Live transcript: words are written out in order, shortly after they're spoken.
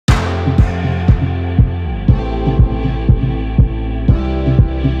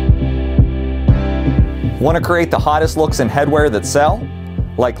Want to create the hottest looks in headwear that sell?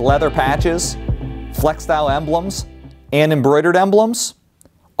 Like leather patches, flex style emblems, and embroidered emblems?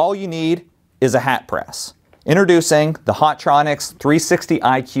 All you need is a hat press. Introducing the Hotronix 360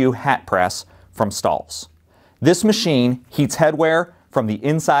 IQ hat press from Stahls. This machine heats headwear from the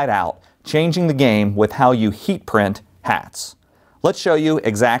inside out, changing the game with how you heat print hats. Let's show you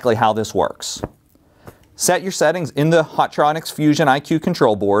exactly how this works. Set your settings in the Hotronix Fusion IQ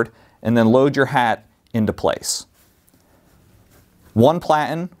control board and then load your hat into place. One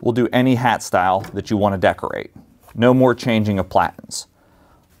platen will do any hat style that you want to decorate. No more changing of platens.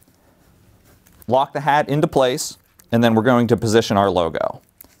 Lock the hat into place, and then we're going to position our logo.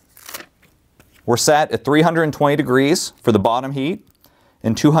 We're set at 320 degrees for the bottom heat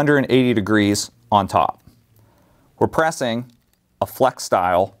and 280 degrees on top. We're pressing a flex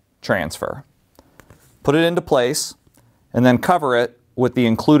style transfer. Put it into place and then cover it with the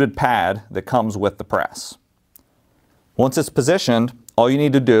included pad that comes with the press. Once it's positioned, all you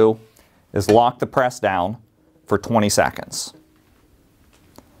need to do is lock the press down for 20 seconds.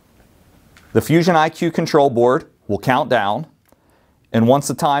 The Fusion IQ control board will count down, and once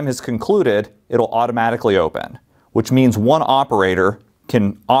the time has concluded, it'll automatically open, which means one operator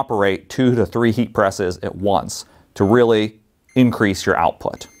can operate 2 to 3 heat presses at once to really increase your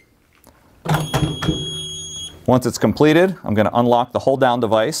output. Once it's completed, I'm going to unlock the hold down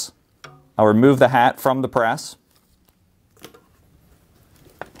device. I'll remove the hat from the press.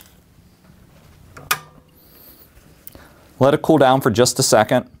 Let it cool down for just a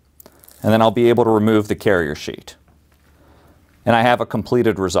second, and then I'll be able to remove the carrier sheet. And I have a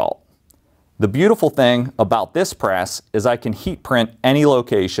completed result. The beautiful thing about this press is I can heat print any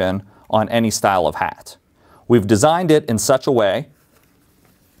location on any style of hat. We've designed it in such a way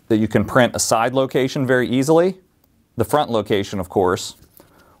that you can print a side location very easily, the front location of course,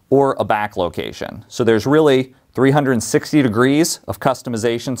 or a back location. So there's really 360 degrees of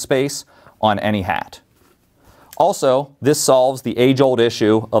customization space on any hat. Also, this solves the age-old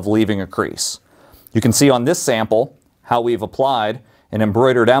issue of leaving a crease. You can see on this sample how we've applied an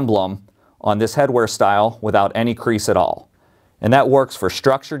embroidered emblem on this headwear style without any crease at all. And that works for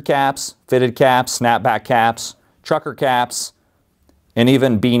structured caps, fitted caps, snapback caps, trucker caps, and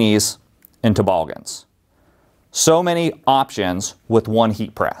even beanies and toboggans. So many options with one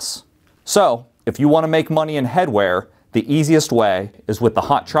heat press. So, if you want to make money in headwear, the easiest way is with the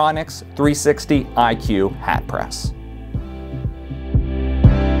Hotronix 360 IQ hat press.